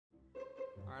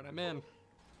Alright, I'm in.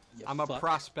 You I'm fuck. a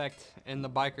prospect in the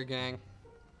biker gang.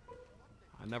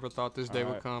 I never thought this day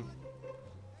would come.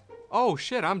 Oh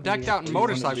shit, I'm decked out in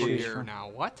motorcycle gear now.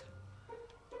 What?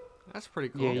 That's pretty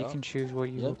cool. Yeah, you can choose what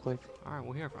you look like. Alright,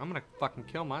 well here, I'm gonna fucking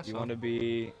kill myself. You want to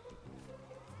be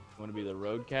the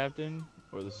road captain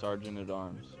or the sergeant at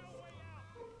arms?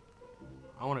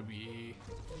 I want to be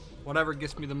whatever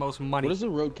gets me the most money. What does the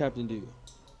road captain do?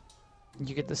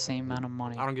 You get the same amount of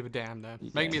money. I don't give a damn then.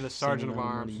 Make me the sergeant of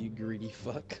arms. Money, you greedy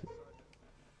fuck.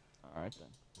 Alright then.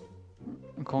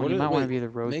 Colin, you might want to be the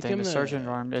road thing. The sergeant of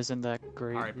arms isn't that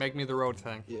great. Alright, make me the road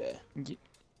thing. Yeah.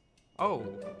 Oh.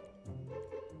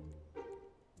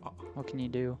 What can you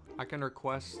do? I can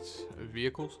request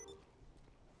vehicles.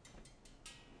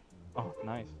 Oh,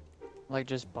 nice. Like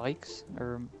just bikes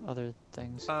or other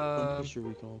things? I'm pretty sure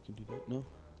we all can do that. No?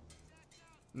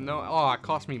 No. Oh, it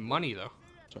cost me money though.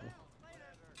 Sorry.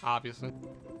 Obviously.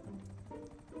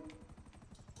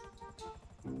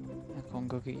 Colin,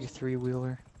 go get your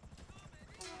three-wheeler.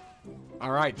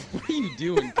 Alright. What are you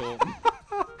doing, Colton?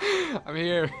 I'm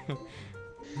here.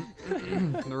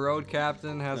 The road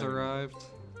captain has arrived.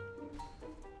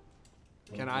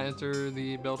 Can I enter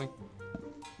the building?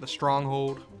 The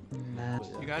stronghold? Nah.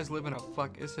 You guys live in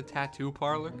it's a tattoo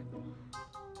parlor?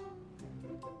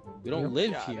 We don't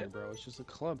live here, bro. It's just a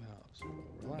clubhouse.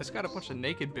 Relax. It's got a bunch of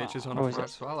naked bitches on Oh, the is front,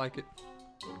 it? so I like it.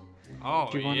 Oh,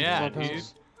 Do you want the yeah, dude.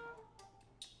 clubhouse?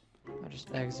 I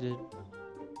just exited.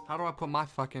 How do I put my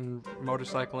fucking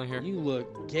motorcycle in here? You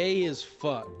look gay as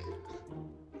fuck.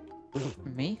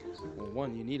 Me? Well,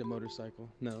 one, you need a motorcycle.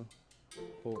 No.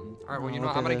 Colton. All right, well, you know,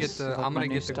 Look I'm at gonna get this. the Like I'm my gonna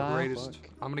new get the style? greatest Fuck.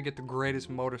 I'm gonna get the greatest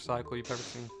motorcycle you've ever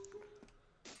seen.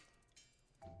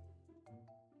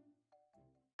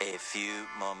 A few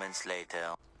moments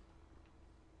later.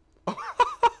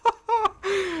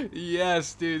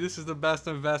 Yes, dude, this is the best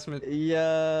investment.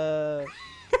 Yeah.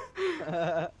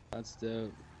 That's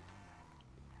dope.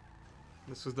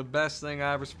 This was the best thing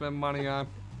I ever spent money on.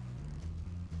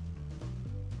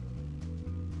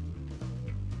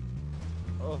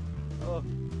 Oh,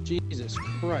 Jesus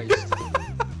Christ.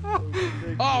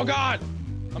 Oh God!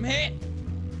 I'm hit!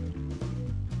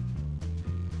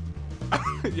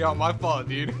 Yo, my fault,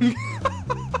 dude.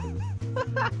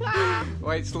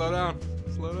 Wait, slow down.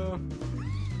 Slow down.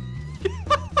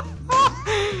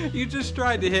 You just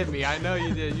tried to hit me. I know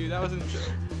you did. That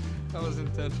was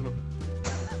intentional.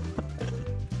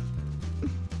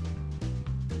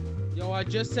 Yo, I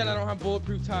just said I don't have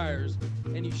bulletproof tires,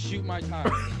 and you shoot my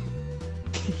tires.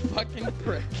 Fucking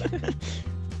prick.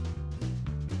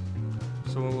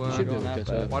 So,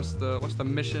 what's the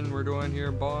mission we're doing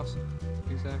here, boss?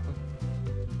 Exactly.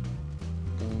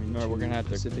 Remember, we're gonna have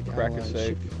to crack a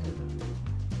safe,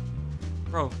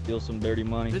 Bro, steal some dirty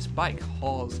money. this bike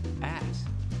hauls ass.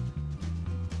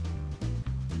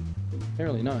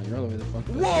 Apparently not. You're all the way the fuck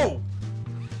back. Whoa!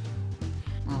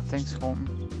 Oh, thanks,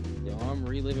 Colton. Yo, I'm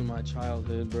reliving my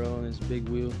childhood, bro, on this big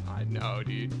wheel. I know,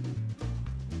 dude.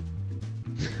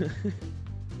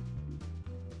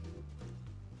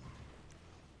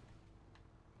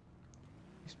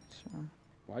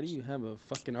 Why do you have a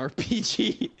fucking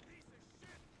RPG?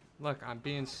 Look, I'm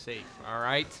being safe,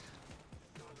 alright?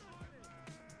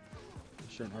 I'm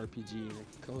sure an RPG in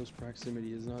a close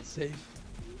proximity is not safe.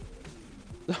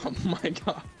 Oh my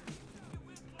God.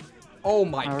 Oh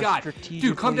my Our god.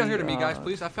 Dude, come down here to me, strategically, guys,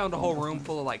 please. I found a whole room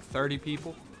full of like 30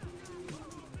 people.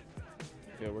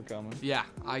 Yeah, we're coming. Yeah,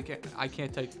 I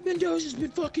can't take Mendoza's been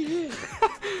fucking hit.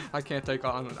 I can't take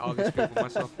on all these people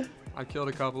myself. I killed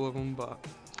a couple of them, but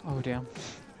Oh, damn.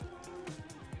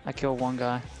 I killed one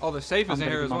guy. oh, the safe is I'm in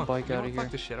gonna here get as my well. bike You know outta what? here.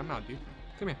 Fuck this shit. I'm out, dude.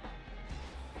 Come here.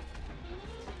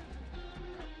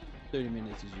 30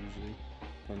 minutes is usually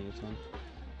plenty of time.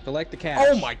 Collect the cash.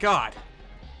 Oh my god.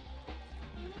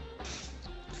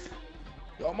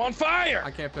 Yo, I'm on fire! I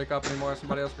can't pick up anymore.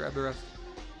 Somebody else grab the rest.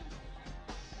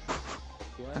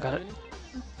 Do I have got it.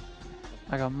 any?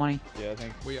 I got money. Yeah, I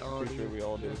think We all pretty do. sure we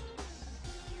all do.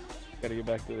 Gotta get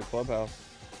back to the clubhouse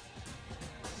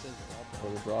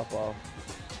or the drop off,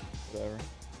 whatever.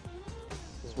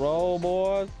 Let's roll,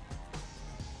 boys.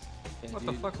 Yeah, What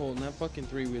the dude, fuck? Colton, that fucking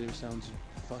three-wheeler sounds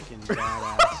fucking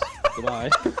badass. Goodbye.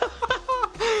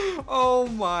 Oh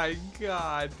my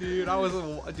god, dude. I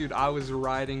was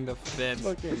riding the fence.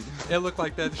 Fucking. It looked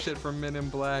like that shit from Men in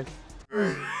Black.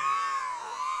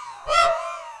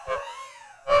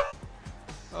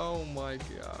 Oh my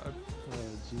god. Oh,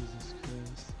 Jesus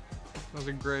Christ. That was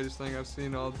the greatest thing I've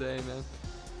seen all day, man.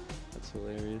 That's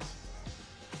hilarious.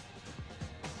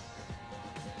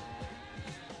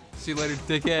 See you later,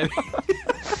 dickhead.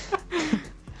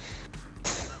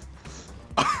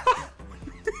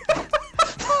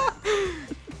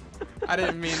 I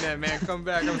didn't mean that, man. Come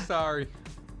back. I'm sorry.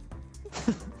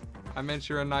 I meant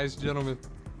you're a nice gentleman.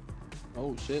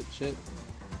 Oh, shit. Oh,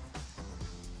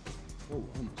 I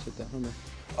almost hit that Hummer.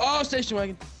 Oh, station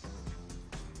wagon.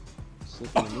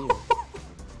 Slipping in Jesus.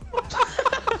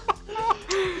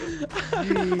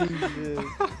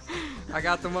 I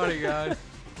got the money, guys.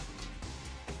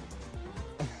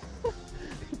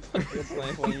 It's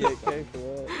like 28K for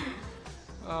that.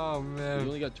 Oh, You man.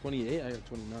 only got 28. I got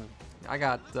 29. I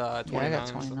got 29. Yeah, I got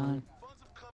 29.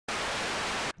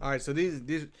 All right, so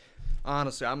these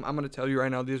honestly, I'm going to tell you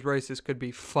right now, these races could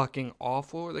be fucking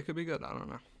awful or they could be good. I don't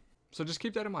know. So just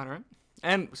keep that in mind, all right?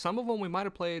 And some of them we might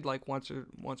have played like once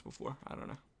before. I don't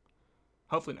know.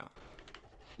 Hopefully not.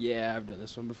 Yeah, I've done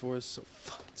this one before. It's so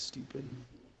fucking stupid.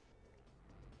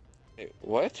 Wait,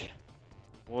 what?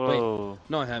 Whoa.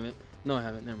 No, I haven't. Never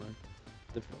mind.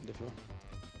 Different one.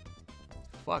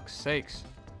 Fuck's sakes.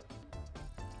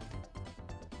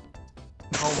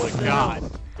 Oh my god.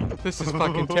 This is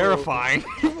fucking terrifying.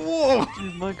 Whoa!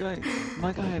 Dude, my guy No,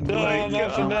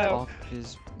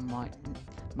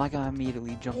 my guy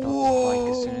immediately jumped off his bike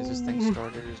as soon as this thing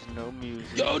started. There's no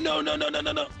music. Yo, no.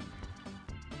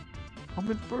 I'm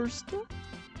in first. That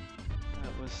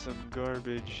was some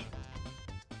garbage.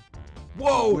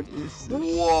 Whoa! What is this?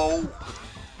 Whoa!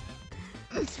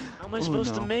 How am I Oh,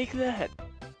 supposed no. to make that?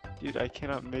 Dude, I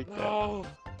cannot make that. No.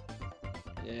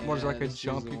 Yeah, What is it, like a this is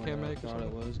jump the you one can't I make or thought it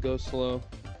something? was. Go slow.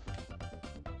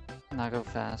 Not go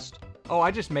fast. Oh,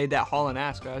 I just made that hauling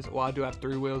ass, guys. Well, I do have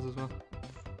 3 wheels as well.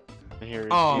 And here is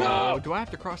Oh, No! do I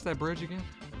have to cross that bridge again?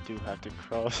 I do have to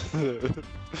cross the...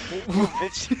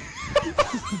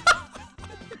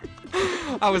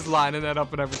 I was lining that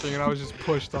up and everything, and I was just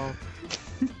pushed off.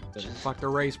 Fuck the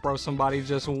race, bro. Somebody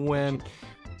just win.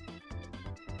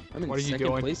 I'm in What are you second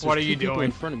doing? place. What There's are you 2 people doing?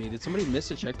 in front of me. Did somebody miss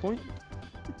a checkpoint?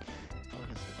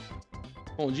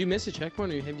 Oh, did you miss a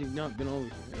checkpoint, or have you not been over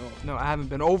here at all? No, I haven't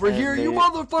been over here, you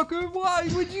motherfucker. Why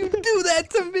would you do that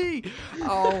to me?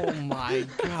 Oh my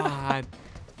god.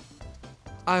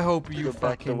 I hope you Go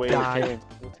back the fucking way it die. came.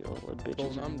 With the little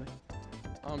bitches Well, in there.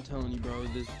 I'm telling you, bro.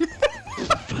 This.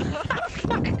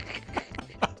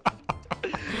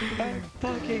 I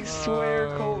fucking swear,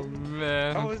 Oh, Colton.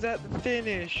 man. I was at the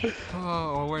finish.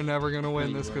 Oh, well, we're never gonna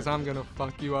win No, this you because I'm gonna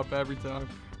fuck you up every time.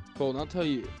 Colton, I'll tell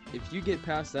you, if you get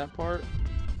past that part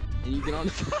and you get on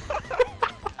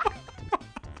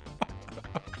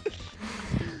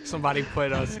Somebody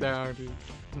put us down, dude.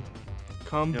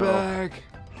 Come No. back.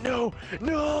 No,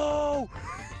 no.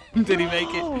 Did he make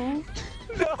it? No.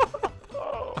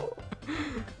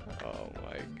 Oh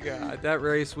my god, that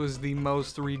race was the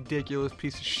most ridiculous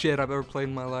piece of shit I've ever played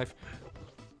in my life.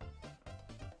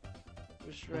 It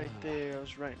was right there. I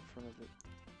was right in front of it.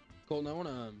 Colton, I want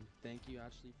to thank you,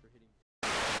 Ashley, for hitting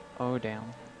Oh damn.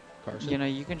 Carson. You know,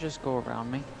 you can just go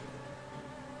around me.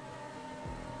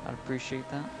 I'd appreciate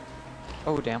that.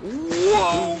 Oh damn.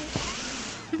 Whoa!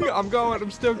 I'm going,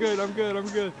 I'm still good, I'm good.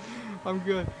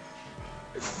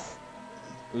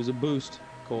 It was a boost,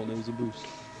 Colton. It was a boost.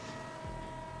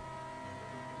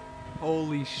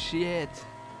 Holy shit.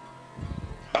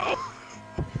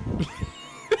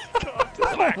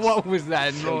 What was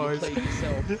that So you noise? played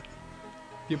yourself.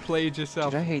 You played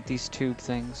yourself. Dude, I hate these tube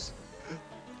things.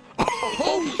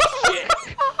 Holy shit!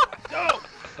 No!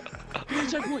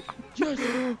 Checkpoint! Yes!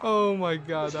 Oh my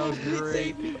god, that was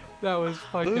great. That was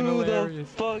fucking Who the hilarious.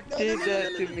 fuck did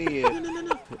that to me?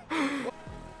 No.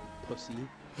 Pussy.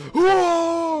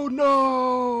 Whoa,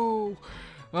 no!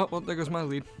 Oh, well, there goes my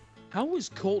lead. How was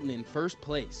Colton in first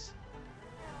place?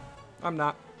 I'm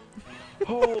not.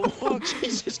 Oh, fuck.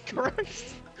 Jesus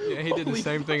Christ! Yeah, he did the Holy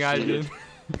same thing I shit. did.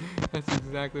 That's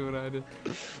exactly what I did.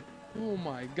 Oh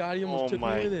my god, he almost Oh took me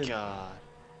my with him. god.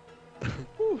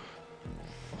 Holy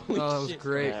Oh, that was shit.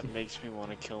 great. That makes me want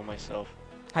to kill myself.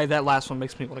 Hey, that last one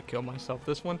makes me want to kill myself.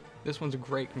 This one's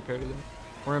great compared to that.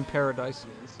 We're in paradise.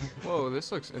 Whoa,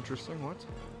 this looks interesting. What? Did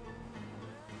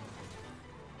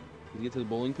you get to the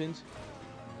bowling pins?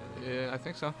 Yeah, I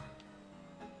think so.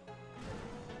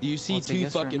 Do you see What's a 2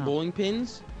 yes or fucking no? bowling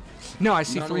pins? No, I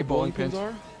see Not know 3 what bowling pins.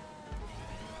 are?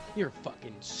 You're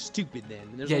fucking stupid then.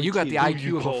 There's Yeah, only you got 2. the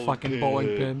IQ of a fucking bowling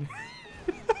pin.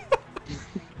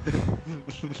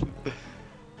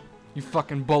 You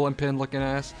fucking bowling pin looking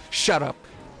ass. Shut up.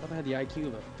 I thought I had the IQ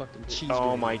of a fucking cheese. Oh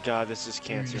grater. my god, this is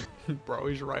cancer. Bro,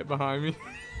 he's right behind me.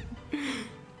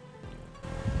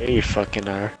 Yeah, you fucking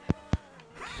are.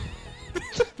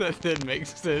 That didn't make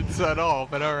sense at all,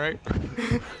 but alright.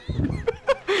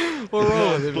 We'll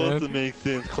roll with it, supposed to man. make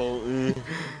sense, Colton.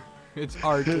 It's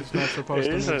art, it's not supposed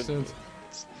It to make isn't. sense.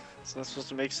 It's not supposed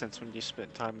to make sense when you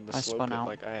spend time in the I slow spun pit out.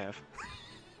 like I have.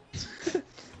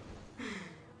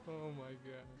 Oh my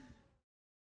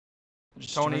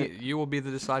Start Tony, it. you will be the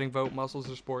deciding vote. Muscles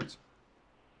or sports?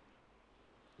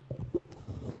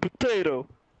 Potato.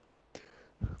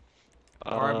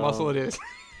 All right, muscle it is.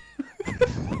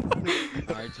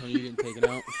 Alright, Tony, you didn't take it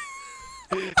out.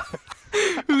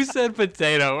 Who said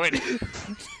potato? Wait.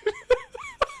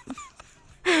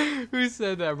 Who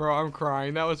said that, bro? I'm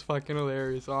crying. That was fucking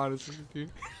hilarious, honestly, dude.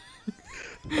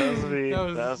 That was me. That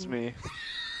was- That was me.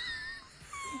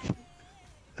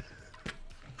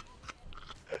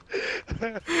 Yo,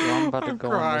 I'm about to I'm go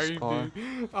in this crying, car.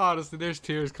 dude. Honestly, there's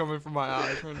tears coming from my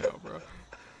eyes right now, bro.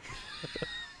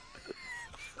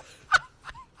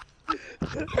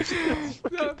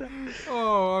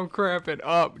 Oh, I'm cramping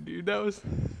up, dude. That was.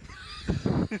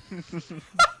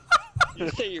 You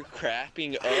say you're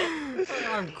crapping up?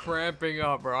 I'm cramping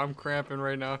up, bro. I'm cramping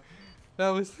right now. That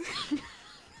was.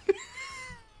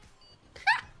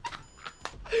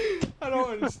 I don't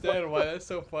understand why that's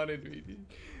so funny to me, dude.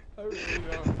 I really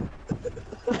don't.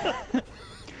 You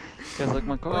guys like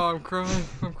my Oh, car? I'm crying.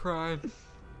 I'm crying.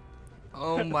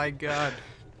 Oh my god.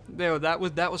 No, that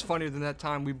was funnier than that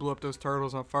time we blew up those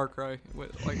turtles on Far Cry,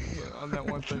 like on that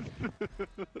one thing.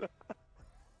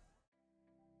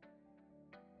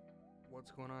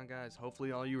 What's going on, guys?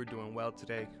 Hopefully all you are doing well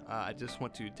today. I just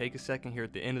want to take a second here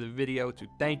at the end of the video to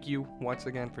thank you once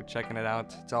again for checking it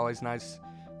out. It's always nice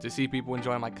to see people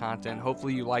enjoying my content.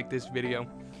 Hopefully you like this video.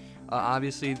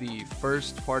 Obviously the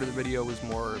first part of the video was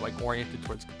more like oriented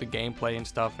towards the gameplay and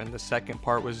stuff, and the second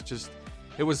part was just,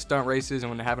 it was stunt races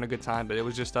and having a good time, but it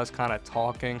was just us kind of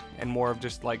talking and more of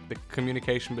just like the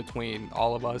communication between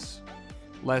all of us,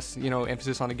 less, you know,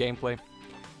 emphasis on the gameplay.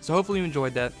 So hopefully you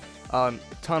enjoyed that. A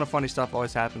ton of funny stuff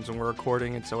always happens when we're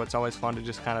recording, and so it's always fun to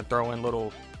just kind of throw in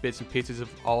little bits and pieces of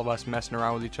all of us messing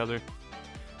around with each other.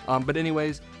 But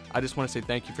anyways, I just want to say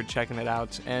thank you for checking it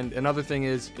out. And another thing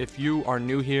is, if you are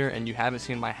new here and you haven't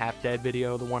seen my Half Dead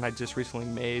video, the one I just recently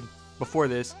made before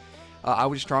this, I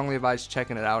would strongly advise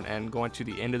checking it out and going to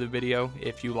the end of the video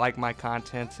if you like my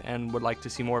content and would like to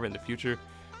see more of it in the future.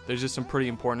 There's just some pretty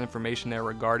important information there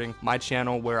regarding my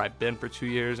channel, where I've been for 2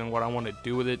 years, and what I want to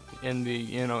do with it in the,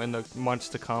 you know, in the months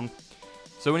to come.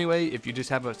 So anyway, if you just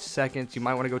have a second, you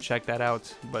might want to go check that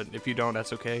out, but if you don't,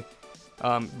 that's okay.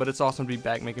 But it's awesome to be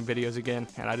back making videos again,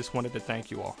 and I just wanted to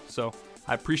thank you all. So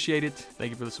I appreciate it.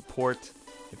 Thank you for the support.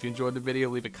 If you enjoyed the video,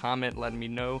 leave a comment letting me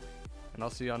know, and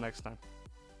I'll see y'all next time.